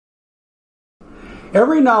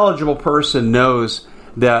Every knowledgeable person knows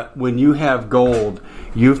that when you have gold,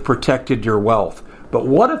 you've protected your wealth. But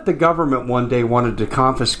what if the government one day wanted to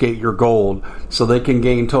confiscate your gold so they can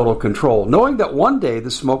gain total control, knowing that one day the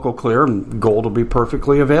smoke will clear and gold will be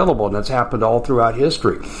perfectly available, and that's happened all throughout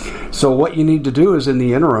history. So what you need to do is, in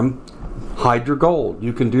the interim, hide your gold.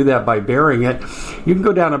 You can do that by burying it. You can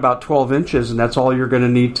go down about 12 inches, and that's all you're going to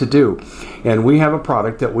need to do. And we have a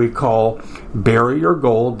product that we call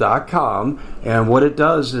buryyourgold.com, and what it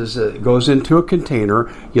does is it goes into a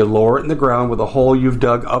container. You lower it in the ground with a hole you've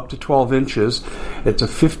dug up to 12 inches. It's a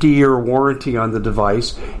 50-year warranty on the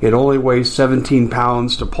device. It only weighs 17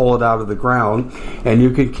 pounds to pull it out of the ground, and you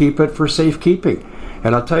can keep it for safekeeping.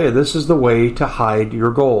 And I'll tell you, this is the way to hide your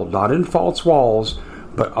gold, not in false walls,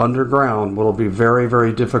 but underground. Will be very,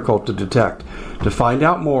 very difficult to detect. To find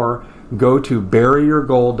out more, go to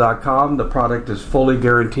buryyourgold.com. The product is fully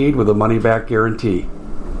guaranteed with a money-back guarantee.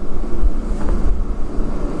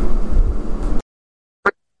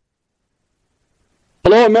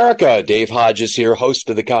 Hello, America. Dave Hodges here, host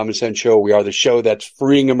of the Common Sense Show. We are the show that's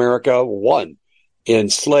freeing America one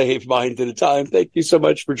enslaved mind at a time. Thank you so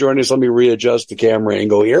much for joining us. Let me readjust the camera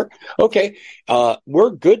angle here. Okay, we're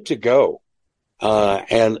good to go.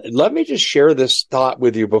 And let me just share this thought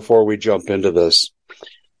with you before we jump into this.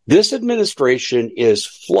 This administration is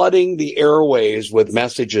flooding the airways with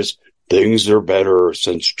messages. Things are better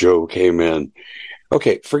since Joe came in.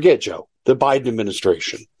 Okay, forget Joe. The Biden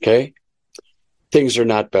administration, okay? Things are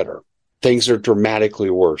not better. Things are dramatically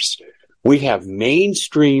worse. We have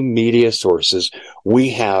mainstream media sources. We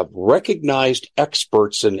have recognized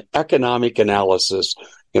experts in economic analysis,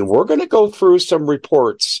 and we're going to go through some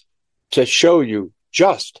reports to show you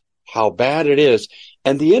just how bad it is.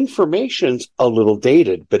 And the information's a little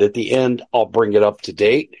dated, but at the end, I'll bring it up to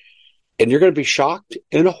date. And you're going to be shocked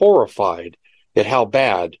and horrified at how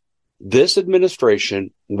bad this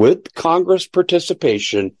administration, with Congress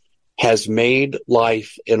participation, has made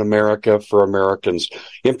life in America for Americans.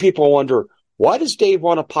 And people wonder, why does Dave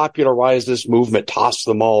want to popularize this movement,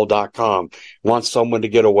 tossthemall.com, wants someone to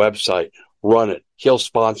get a website, run it, he'll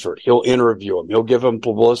sponsor it, he'll interview him, he'll give him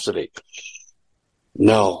publicity?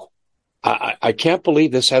 No, I can't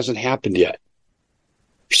believe this hasn't happened yet.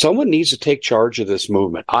 Someone needs to take charge of this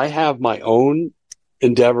movement. I have my own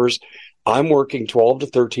endeavors. I'm working 12 to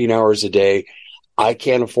 13 hours a day. I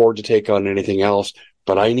can't afford to take on anything else,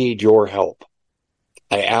 but I need your help.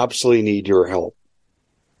 I absolutely need your help.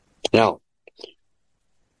 Now,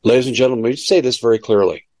 ladies and gentlemen, let me say this very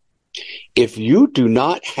clearly. If you do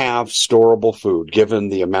not have storable food, given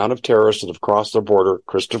the amount of terrorists that have crossed the border,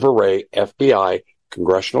 Christopher Wray, FBI,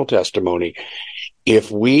 congressional testimony,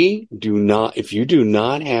 if you do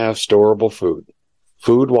not have storable food,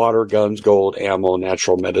 water, guns, gold, ammo,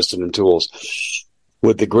 natural medicine, and tools,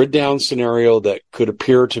 with the grid down scenario that could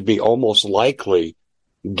appear to be almost likely,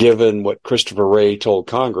 given what Christopher Wray told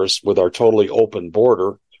Congress with our totally open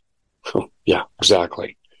border. Yeah,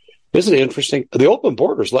 exactly. Isn't it interesting? The open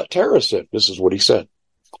borders let terrorists in. This is what he said.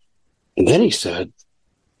 And then he said,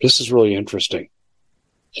 this is really interesting.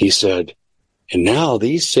 He said, and now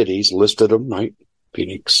these cities, listed them, right?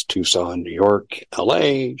 Phoenix, Tucson, New York,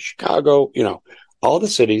 LA, Chicago, all the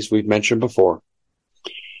cities we've mentioned before.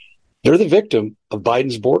 They're the victim of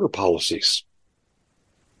Biden's border policies.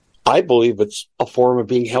 I believe it's a form of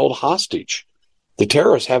being held hostage. The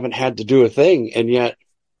terrorists haven't had to do a thing, and yet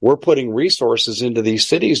we're putting resources into these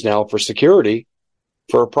cities now for security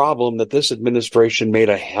for a problem that this administration made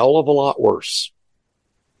a hell of a lot worse.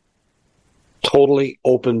 Totally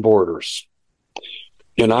open borders.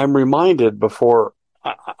 And I'm reminded, before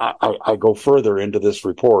I go further into this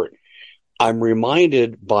report, I'm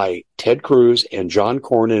reminded by Ted Cruz and John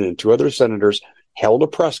Cornyn and two other senators held a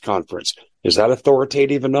press conference. Is that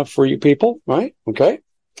authoritative enough for you people? Right? Okay.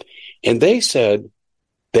 And they said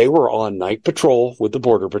they were on night patrol with the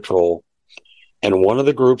Border Patrol, and one of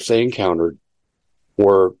the groups they encountered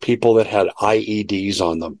were people that had IEDs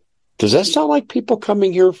on them. Does that sound like people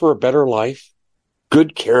coming here for a better life?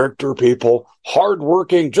 Good character people,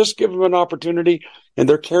 hardworking, just give them an opportunity, and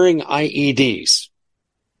they're carrying IEDs.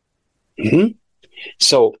 Mm-hmm.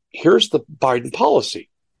 So here's the Biden policy.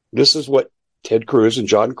 This is what Ted Cruz and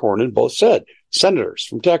John Cornyn both said, senators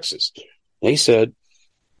from Texas. They said,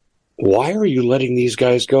 why are you letting these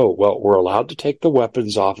guys go? Well, we're allowed to take the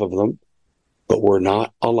weapons off of them, but we're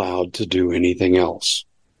not allowed to do anything else.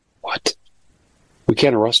 What? We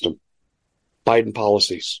can't arrest them. Biden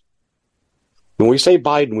policies. When we say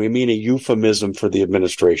Biden, we mean a euphemism for the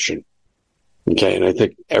administration. Okay, and I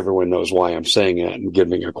think everyone knows why I'm saying that and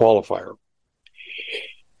giving a qualifier.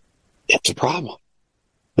 It's a problem.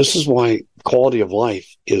 This is why quality of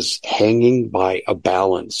life is hanging by a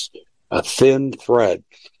balance, a thin thread.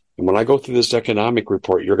 And when I go through this economic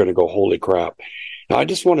report, you're going to go, holy crap. Now, I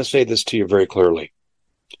just want to say this to you very clearly.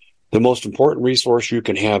 The most important resource you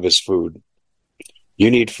can have is food. You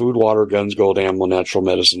need food, water, guns, gold, ammo, natural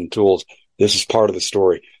medicine, and tools. This is part of the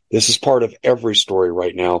story. This is part of every story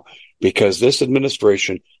right now because this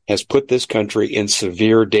administration has put this country in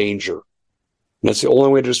severe danger. And that's the only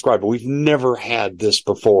way to describe it. We've never had this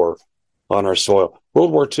before on our soil.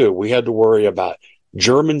 World War II, we had to worry about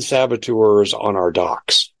German saboteurs on our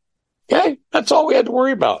docks. Okay, that's all we had to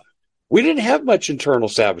worry about. We didn't have much internal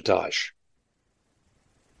sabotage.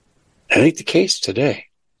 That ain't the case today.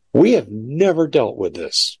 We have never dealt with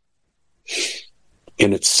this.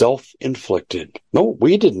 And it's self-inflicted. No,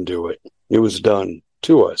 we didn't do it. It was done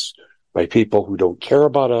to us by people who don't care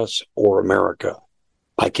about us or America.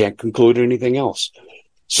 I can't conclude anything else.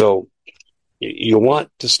 So you want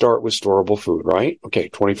to start with storable food, right? Okay,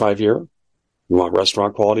 25 year. You want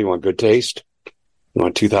restaurant quality. You want good taste. You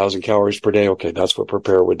want 2,000 calories per day. Okay, that's what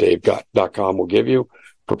preparewithdave.com will give you.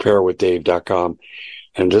 Preparewithdave.com.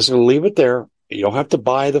 And I'm just going to leave it there. You don't have to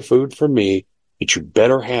buy the food from me, but you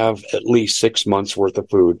better have at least 6 months worth of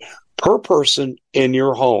food per person in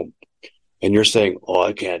your home. And you're saying, oh,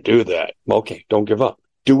 I can't do that. Okay, don't give up.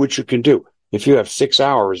 Do what you can do. If you have 6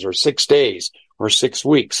 hours or 6 days or 6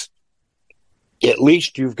 weeks, at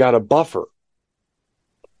least you've got a buffer.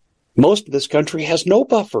 Most of this country has no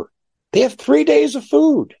buffer. They have 3 days of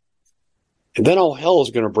food. And then all hell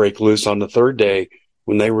is going to break loose on the third day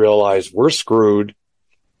when they realize we're screwed.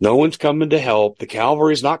 No one's coming to help. The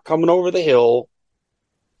cavalry's not coming over the hill.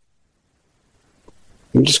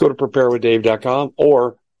 You just go to preparewithdave.com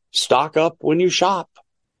or stock up when you shop.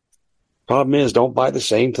 Problem is, don't buy the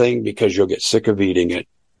same thing because you'll get sick of eating it.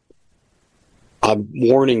 I'm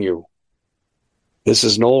warning you. This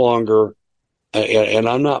is no longer, and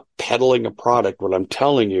I'm not peddling a product. What I'm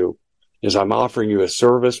telling you is I'm offering you a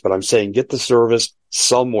service, but I'm saying get the service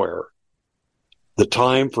somewhere. The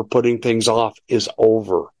time for putting things off is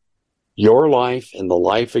over. Your life and the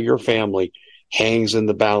life of your family hangs in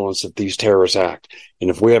the balance if these terrorists act. And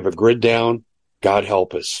if we have a grid down, God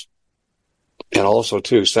help us. And also,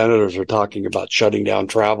 too, senators are talking about shutting down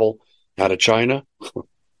travel out of China.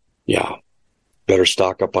 Yeah, better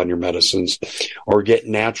stock up on your medicines or get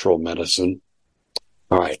natural medicine.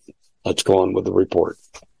 All right, let's go on with the report.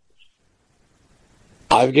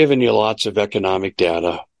 I've given you lots of economic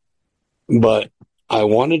data, but I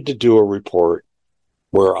wanted to do a report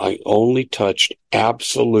where I only touched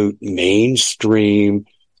absolute mainstream,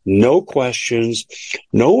 no questions.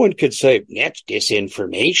 No one could say, that's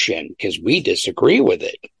disinformation because we disagree with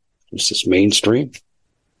it. This is mainstream.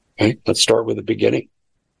 Okay, let's start with the beginning.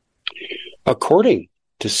 According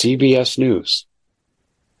to CBS News,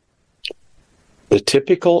 the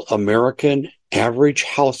typical American average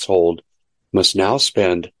household must now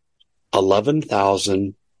spend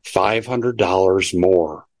 $11,500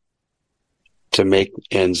 more to make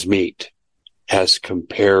ends meet as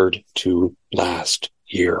compared to last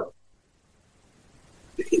year.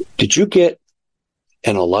 Did you get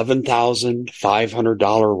an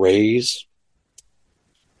 $11,500 raise?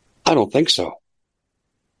 I don't think so.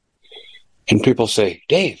 And people say,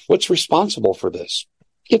 Dave, what's responsible for this?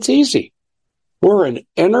 It's easy. We're an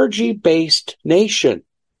energy-based nation.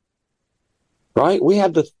 Right? We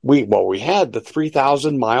had the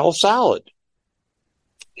 3,000-mile salad.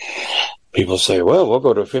 People say, well, we'll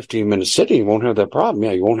go to a 15-minute city. You won't have that problem.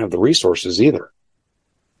 Yeah, you won't have the resources either.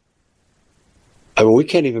 I mean, we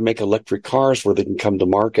can't even make electric cars where they can come to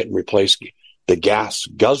market and replace the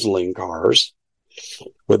gas-guzzling cars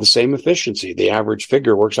with the same efficiency. The average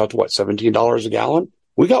figure works out to, what, $17 a gallon?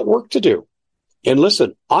 We got work to do. And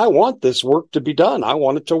listen, I want this work to be done. I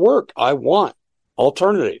want it to work. I want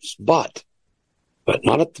alternatives, but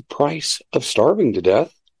not at the price of starving to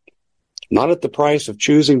death. Not at the price of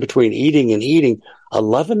choosing between eating and eating.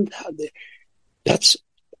 11, that's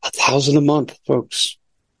 $1,000 a month, folks.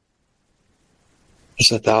 It's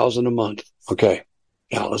 $1,000 a month. Okay,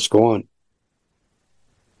 now let's go on.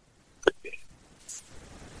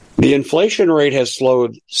 The inflation rate has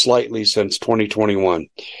slowed slightly since 2021.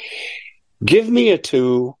 Give me a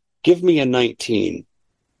 2, give me a 19.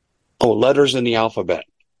 Oh, letters in the alphabet.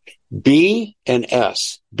 B and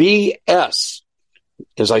S. BS.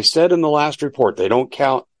 As I said in the last report, they don't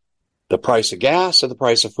count the price of gas or the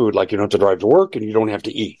price of food, like you don't have to drive to work and you don't have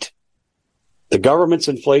to eat. The government's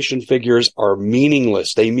inflation figures are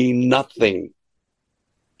meaningless. They mean nothing.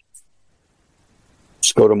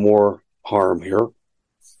 Let's go to more harm here.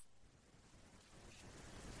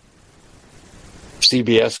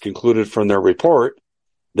 CBS concluded from their report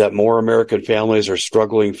that more American families are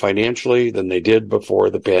struggling financially than they did before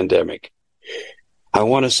the pandemic. I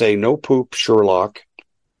want to say no poop, Sherlock.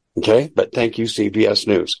 Okay, but thank you, CBS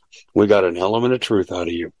News. We got an element of truth out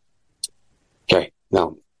of you. Okay,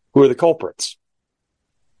 now, who are the culprits?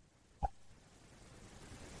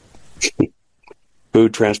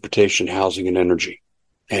 Food, transportation, housing, and energy.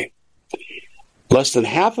 Okay. Less than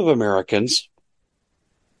half of Americans,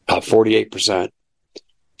 48%,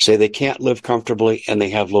 say they can't live comfortably and they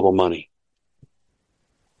have little money.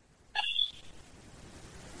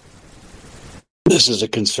 This is a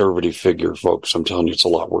conservative figure, folks. I'm telling you, it's a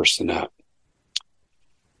lot worse than that.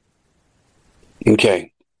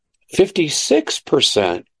 Okay.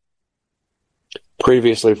 56%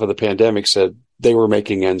 previously for the pandemic said they were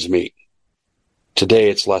making ends meet. Today,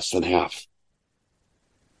 it's less than half.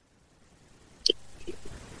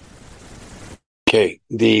 Okay,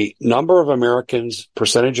 the number of Americans,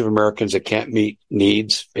 percentage of Americans that can't meet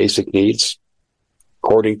needs, basic needs,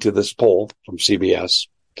 according to this poll from CBS,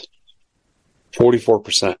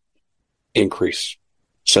 44% increase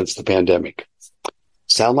since the pandemic.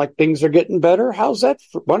 Sound like things are getting better? How's that?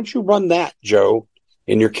 Why don't you run that, Joe,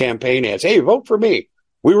 in your campaign ads? Hey, vote for me.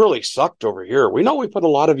 We really sucked over here. We know we put a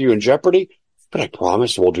lot of you in jeopardy, but I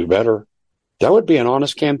promise we'll do better. That would be an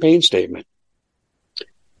honest campaign statement.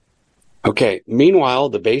 Okay. Meanwhile,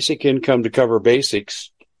 the basic income to cover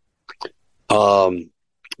basics was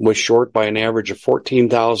short by an average of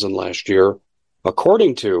 $14,000 last year,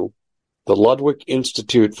 according to the Ludwig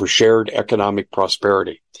Institute for Shared Economic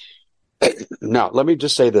Prosperity. Now, let me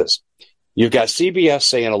just say this. You've got CBS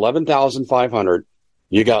saying $11,500.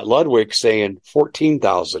 You got Ludwig saying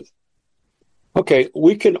 $14,000. Okay,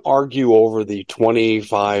 we can argue over the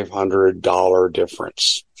 $2,500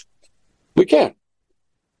 difference. We can.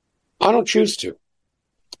 I don't choose to.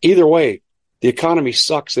 Either way, the economy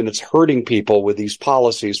sucks and it's hurting people with these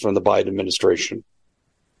policies from the Biden administration.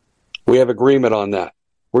 We have agreement on that.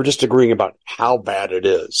 We're just agreeing about how bad it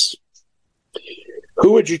is.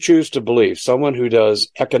 Who would you choose to believe? Someone who does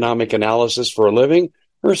economic analysis for a living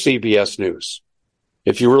or CBS News?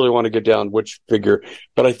 If you really want to get down which figure,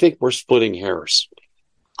 but I think we're splitting hairs.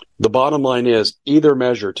 The bottom line is either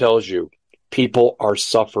measure tells you people are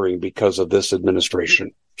suffering because of this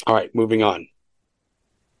administration. All right, moving on.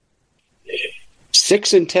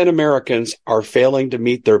 6 in 10 Americans are failing to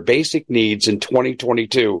meet their basic needs in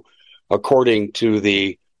 2022, according to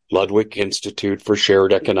the Ludwig Institute for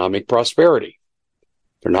Shared Economic Prosperity.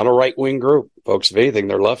 They're not a right-wing group, folks. If anything,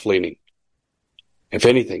 they're left-leaning. If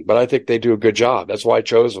anything, but I think they do a good job. That's why I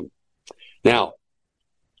chose them. Now,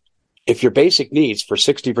 if your basic needs for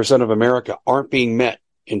 60% of America aren't being met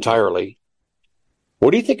entirely,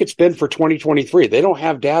 what do you think it's been for 2023? They don't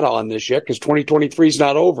have data on this yet because 2023 is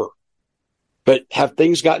not over. But have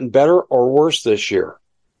things gotten better or worse this year?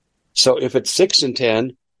 So if it's 6 in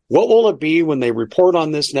 10, what will it be when they report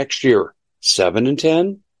on this next year? 7 in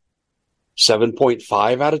 10?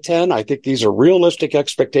 7.5 out of 10? I think these are realistic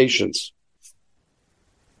expectations.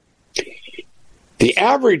 The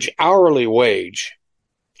average hourly wage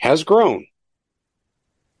has grown,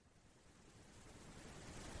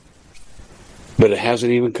 but it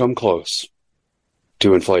hasn't even come close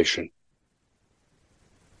to inflation.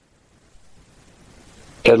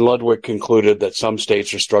 Ed Ludwig concluded that some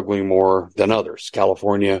states are struggling more than others.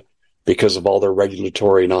 California, because of all their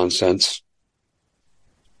regulatory nonsense.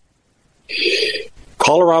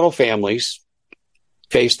 Colorado families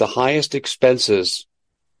face the highest expenses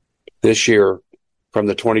this year from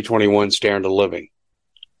the 2021 standard of living.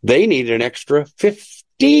 They need an extra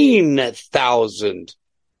 $15,000.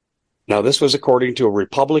 Now, this was according to a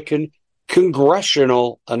Republican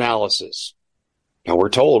congressional analysis. Now, we're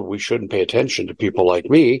told we shouldn't pay attention to people like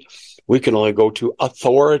me. We can only go to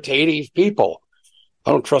authoritative people.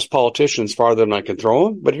 I don't trust politicians farther than I can throw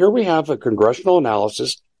them, but here we have a congressional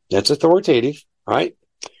analysis that's authoritative, right?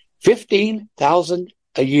 $15,000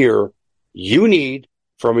 a year you need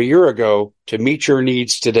from a year ago to meet your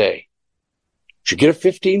needs today. Did you get a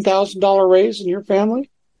 $15,000 raise in your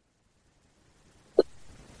family?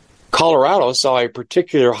 Colorado saw a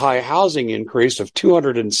particular high housing increase of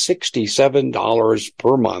 $267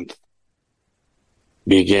 per month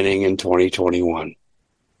beginning in 2021.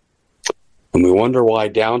 And we wonder why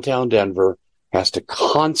downtown Denver has to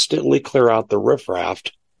constantly clear out the riffraff.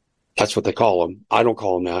 That's what they call them. I don't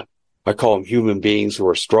call them that. I call them human beings who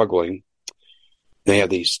are struggling. They have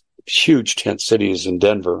these huge tent cities in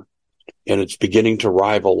Denver, and it's beginning to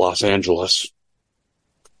rival Los Angeles.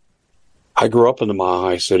 I grew up in the Mile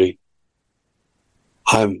High City.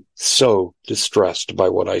 I'm so distressed by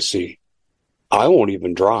what I see. I won't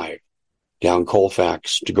even drive down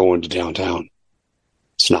Colfax to go into downtown.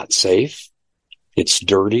 It's not safe. It's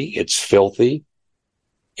dirty. It's filthy.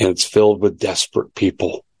 And it's filled with desperate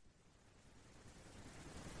people.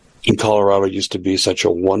 And Colorado used to be such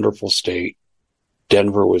a wonderful state.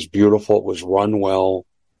 Denver was beautiful. It was run well,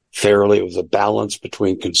 fairly. It was a balance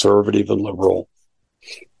between conservative and liberal.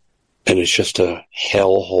 And it's just a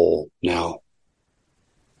hellhole now.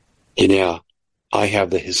 And yeah, I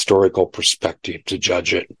have the historical perspective to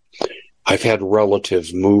judge it. I've had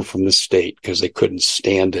relatives move from the state because they couldn't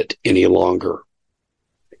stand it any longer.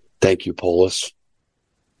 Thank you, Polis.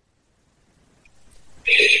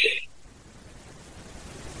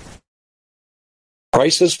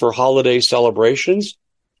 Prices for holiday celebrations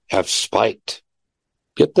have spiked.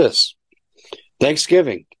 Get this.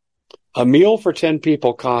 Thanksgiving. A meal for 10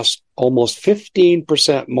 people costs almost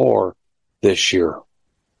 15% more this year.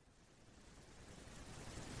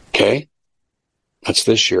 Okay? That's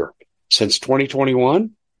this year. Since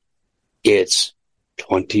 2021, it's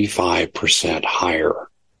 25% higher.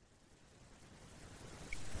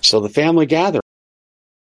 So the family gathering.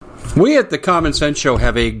 We at the Common Sense Show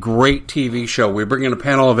have a great TV show. We bring in a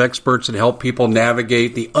panel of experts and help people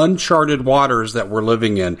navigate the uncharted waters that we're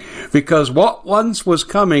living in. Because what once was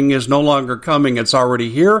coming is no longer coming. It's already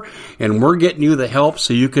here, and we're getting you the help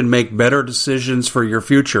so you can make better decisions for your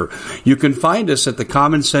future. You can find us at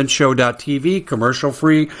thecommonsenseshow.tv,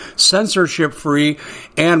 commercial-free, censorship-free,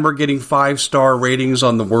 and we're getting 5-star ratings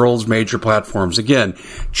on the world's major platforms. Again,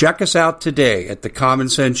 check us out today at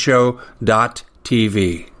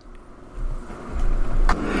thecommonsenseshow.tv.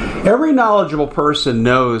 Every knowledgeable person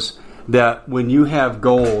knows that when you have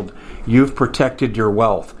gold, you've protected your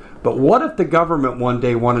wealth. But what if the government one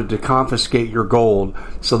day wanted to confiscate your gold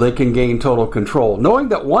so they can gain total control, knowing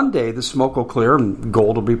that one day the smoke will clear and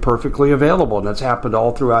gold will be perfectly available, and that's happened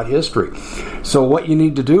all throughout history. So what you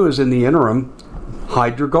need to do is, in the interim,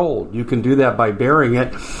 hide your gold. You can do that by burying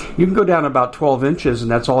it. You can go down about 12 inches, and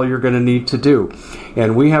that's all you're going to need to do.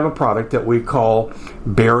 And we have a product that we call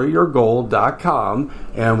buryyourgold.com,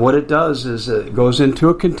 and what it does is it goes into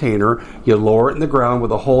a container. You lower it in the ground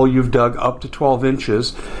with a hole you've dug up to 12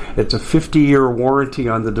 inches. It's a 50-year warranty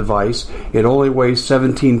on the device. It only weighs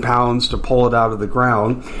 17 pounds to pull it out of the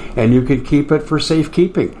ground, and you can keep it for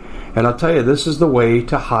safekeeping. And I'll tell you, this is the way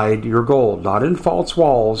to hide your gold. Not in false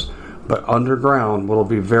walls, but underground will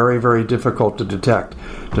be very, very difficult to detect.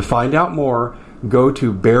 To find out more, go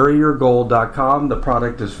to buryyourgold.com. The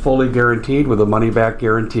product is fully guaranteed with a money-back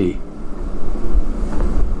guarantee.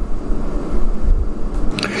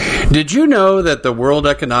 Did you know that the World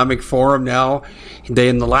Economic Forum now,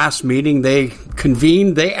 in the last meeting they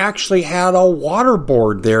convened, they actually had a water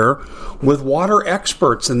board there with water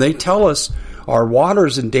experts, and they tell us our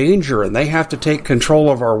water's in danger and they have to take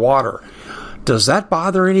control of our water. Does that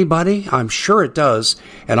bother anybody? I'm sure it does.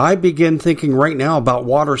 And I begin thinking right now about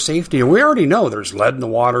water safety. And we already know there's lead in the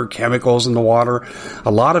water, chemicals in the water.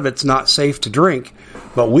 A lot of it's not safe to drink.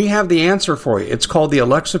 But we have the answer for you. It's called the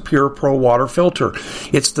Alexa Pure Pro Water Filter.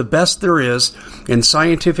 It's the best there is, and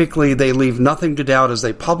scientifically they leave nothing to doubt as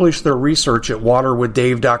they publish their research at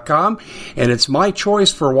waterwithdave.com, and it's my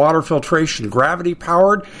choice for water filtration.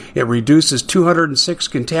 Gravity-powered, it reduces 206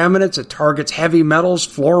 contaminants, it targets heavy metals,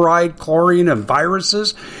 fluoride, chlorine, and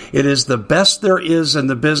viruses. It is the best there is in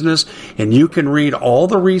the business, and you can read all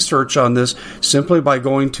the research on this simply by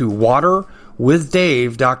going to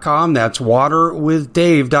waterwithdave.com. That's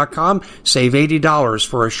waterwithdave.com. Save $80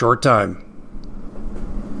 for a short time.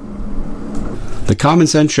 The Common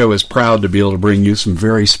Sense Show is proud to be able to bring you some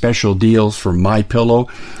very special deals from MyPillow.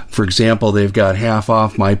 For example, they've got half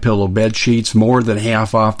off MyPillow bed sheets, more than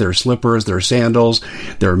half off their slippers, their sandals,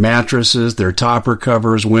 their mattresses, their topper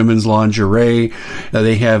covers, women's lingerie.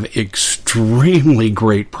 They have extremely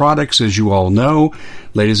great products, as you all know.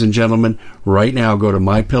 Ladies and gentlemen, right now go to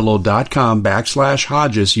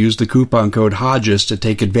mypillow.com/Hodges. Use the coupon code Hodges to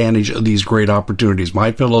take advantage of these great opportunities.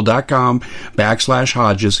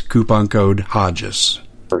 mypillow.com/Hodges, coupon code Hodges.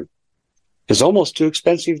 It's almost too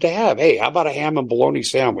expensive to have. Hey, how about a ham and bologna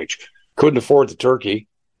sandwich? Couldn't afford the turkey.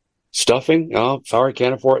 Stuffing? Oh, sorry,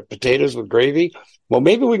 can't afford it. Potatoes with gravy? Well,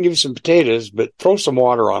 maybe we can give you some potatoes, but throw some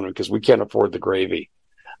water on them because we can't afford the gravy.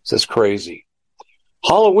 This is crazy.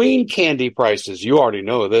 Halloween candy prices. You already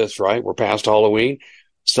know this, right? We're past Halloween.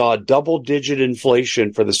 Saw double-digit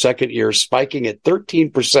inflation for the second year, spiking at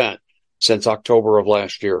 13% since October of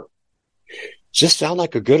last year. Does this sound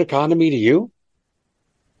like a good economy to you?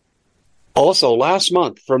 Also, last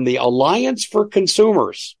month, from the Alliance for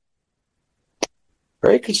Consumers,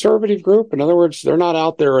 very conservative group. In other words, they're not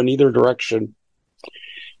out there in either direction.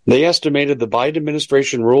 They estimated the Biden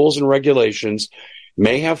administration rules and regulations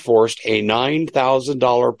may have forced a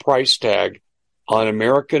 $9,000 price tag on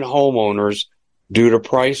American homeowners due to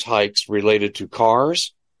price hikes related to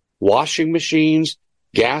cars, washing machines,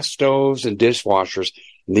 gas stoves, and dishwashers.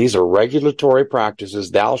 And these are regulatory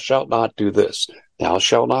practices. Thou shalt not do this. Thou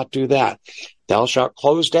shalt not do that. Thou shalt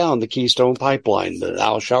close down the Keystone Pipeline.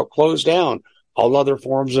 Thou shalt close down all other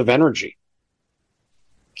forms of energy.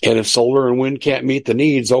 And if solar and wind can't meet the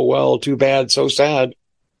needs, oh well, too bad, so sad.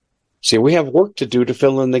 See, we have work to do to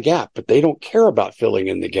fill in the gap, but they don't care about filling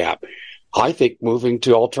in the gap. I think moving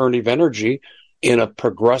to alternative energy in a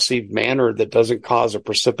progressive manner that doesn't cause a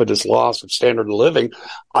precipitous loss of standard of living,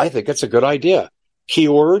 I think it's a good idea.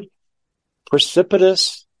 Keyword,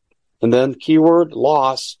 precipitous, and then keyword,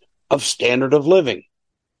 loss of standard of living.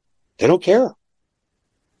 They don't care.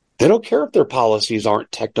 They don't care if their policies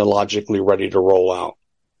aren't technologically ready to roll out.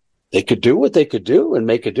 They could do what they could do and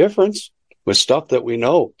make a difference with stuff that we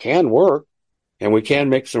know can work, and we can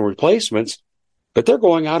make some replacements, but they're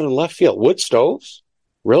going out in left field. Wood stoves?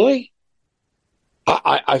 Really?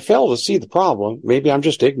 I fail to see the problem. Maybe I'm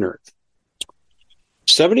just ignorant.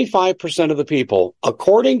 75% of the people,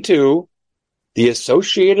 according to the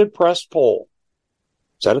Associated Press poll,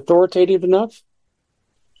 is that authoritative enough?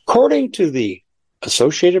 According to the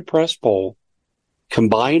Associated Press poll,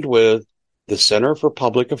 combined with the Center for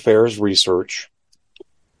Public Affairs Research,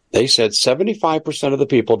 they said 75% of the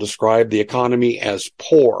people described the economy as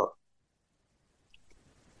poor.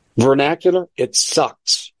 Vernacular, it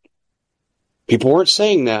sucks. People weren't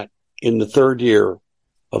saying that in the third year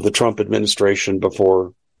of the Trump administration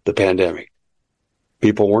before the pandemic.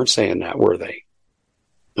 People weren't saying that, were they?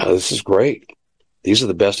 Now, this is great. These are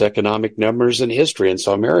the best economic numbers in history in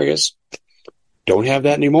some areas. Don't have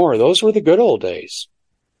that anymore. Those were the good old days.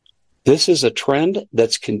 This is a trend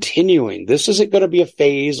that's continuing. This isn't going to be a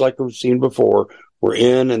phase like we've seen before. We're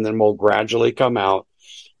in and then we'll gradually come out.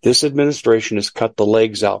 This administration has cut the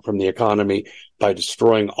legs out from the economy by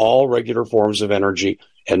destroying all regular forms of energy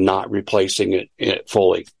and not replacing it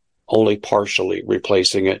fully, only partially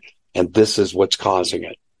replacing it. And this is what's causing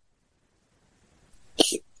it.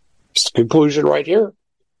 Conclusion right here.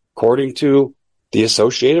 According to the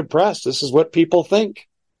Associated Press, this is what people think.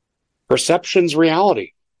 Perception's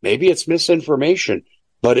reality. Maybe it's misinformation,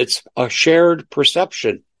 but it's a shared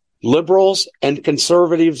perception. Liberals and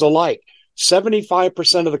conservatives alike.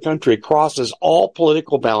 75% of the country crosses all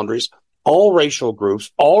political boundaries, all racial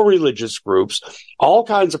groups, all religious groups, all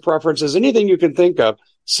kinds of preferences, anything you can think of.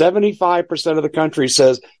 75% of the country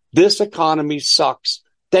says, this economy sucks.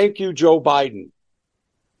 Thank you, Joe Biden.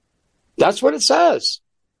 That's what it says.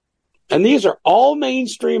 And these are all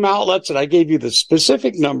mainstream outlets, and I gave you the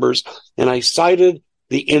specific numbers, and I cited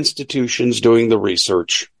the institutions doing the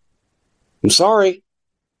research. I'm sorry.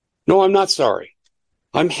 No, I'm not sorry.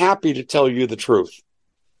 I'm happy to tell you the truth.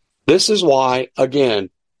 This is why, again,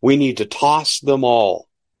 we need to toss them all.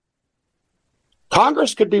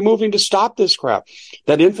 Congress could be moving to stop this crap.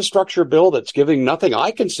 That infrastructure bill that's giving nothing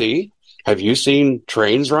I can see. Have you seen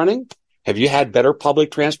trains running? Have you had better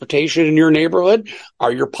public transportation in your neighborhood?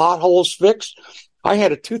 Are your potholes fixed? I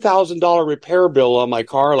had a $2,000 repair bill on my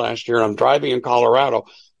car last year, and I'm driving in Colorado,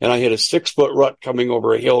 and I hit a 6-foot rut coming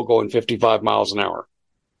over a hill going 55 miles an hour.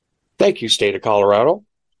 Thank you, state of Colorado.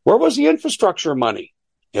 Where was the infrastructure money?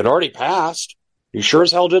 It already passed. You sure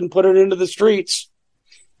as hell didn't put it into the streets.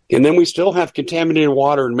 And then we still have contaminated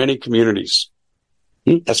water in many communities.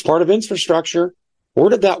 That's part of infrastructure. Where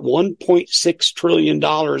did that $1.6 trillion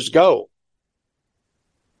go?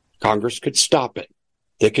 Congress could stop it.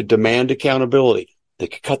 They could demand accountability. They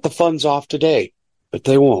could cut the funds off today, but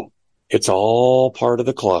they won't. It's all part of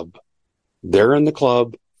the club. They're in the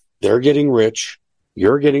club. They're getting rich.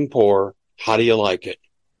 You're getting poor. How do you like it?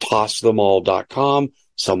 TossTheMall.com.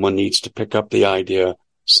 Someone needs to pick up the idea,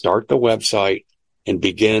 start the website, and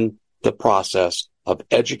begin the process of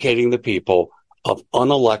educating the people, of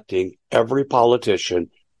unelecting every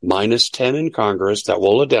politician, minus 10 in Congress that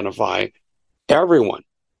will identify everyone.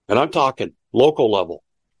 And I'm talking local level,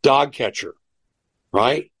 dog catcher,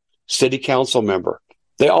 right? City council member.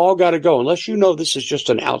 They all got to go, unless you know this is just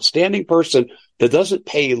an outstanding person that doesn't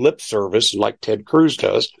pay lip service like Ted Cruz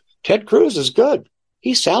does. Ted Cruz is good.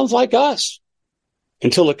 He sounds like us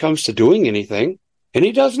until it comes to doing anything, and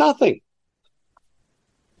he does nothing.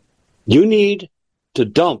 You need to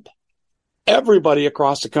dump everybody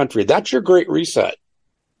across the country. That's your great reset.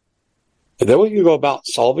 And then we can go about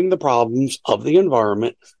solving the problems of the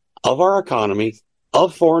environment, of our economy,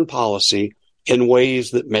 of foreign policy in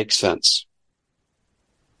ways that make sense.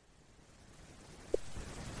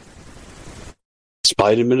 This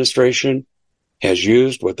Biden administration has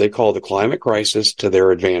used what they call the climate crisis to their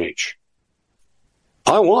advantage.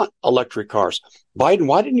 I want electric cars. Biden,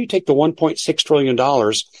 why didn't you take the $1.6 trillion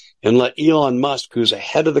and let Elon Musk, who's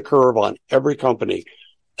ahead of the curve on every company,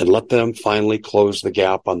 and let them finally close the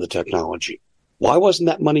gap on the technology? Why wasn't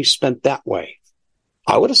that money spent that way?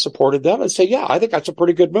 I would have supported them and say, yeah, I think that's a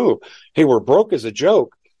pretty good move. Hey, we're broke as a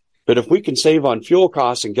joke, but if we can save on fuel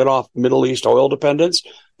costs and get off Middle East oil dependence,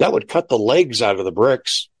 that would cut the legs out of the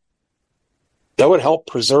bricks. That would help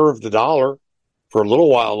preserve the dollar for a little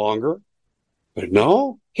while longer. But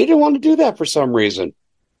no, he didn't want to do that for some reason.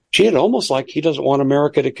 Gee, it's almost like he doesn't want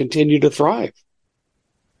America to continue to thrive.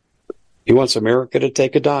 He wants America to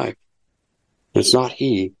take a dive. It's not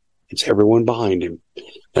he, it's everyone behind him.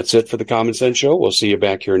 That's it for the Common Sense Show. We'll see you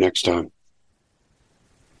back here next time.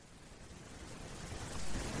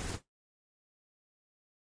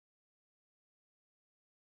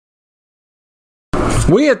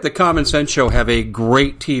 We at the Common Sense Show have a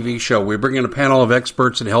great TV show. We bring in a panel of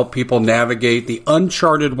experts and help people navigate the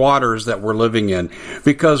uncharted waters that we're living in.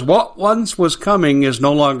 Because what once was coming is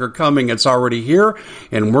no longer coming. It's already here,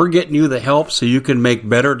 and we're getting you the help so you can make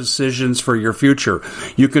better decisions for your future.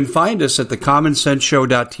 You can find us at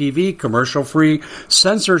thecommonsenseshow.tv, commercial-free,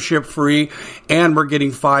 censorship-free, and we're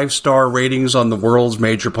getting 5-star ratings on the world's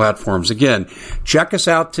major platforms. Again, check us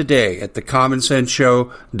out today at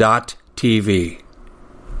thecommonsenseshow.tv.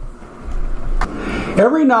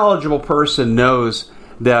 Every knowledgeable person knows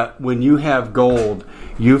that when you have gold,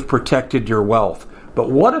 you've protected your wealth. But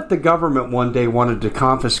what if the government one day wanted to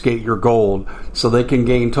confiscate your gold so they can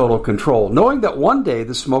gain total control, knowing that one day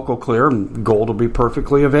the smoke will clear and gold will be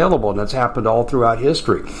perfectly available, and that's happened all throughout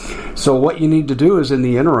history. So what you need to do is, in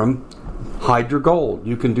the interim, hide your gold.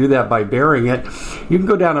 You can do that by burying it. You can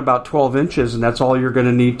go down about 12 inches, and that's all you're going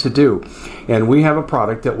to need to do. And we have a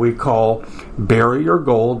product that we call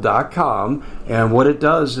buryyourgold.com, and what it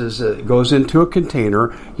does is it goes into a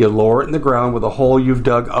container. You lower it in the ground with a hole you've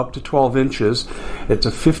dug up to 12 inches. It's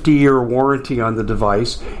a 50-year warranty on the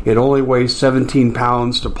device. It only weighs 17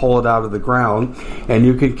 pounds to pull it out of the ground, and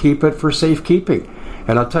you can keep it for safekeeping.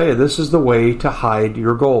 And I'll tell you, this is the way to hide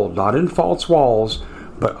your gold, not in false walls,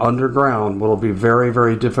 but underground, will be very,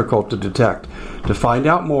 very difficult to detect. To find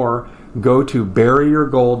out more, go to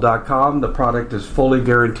buryyourgold.com. The product is fully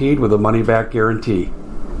guaranteed with a money-back guarantee.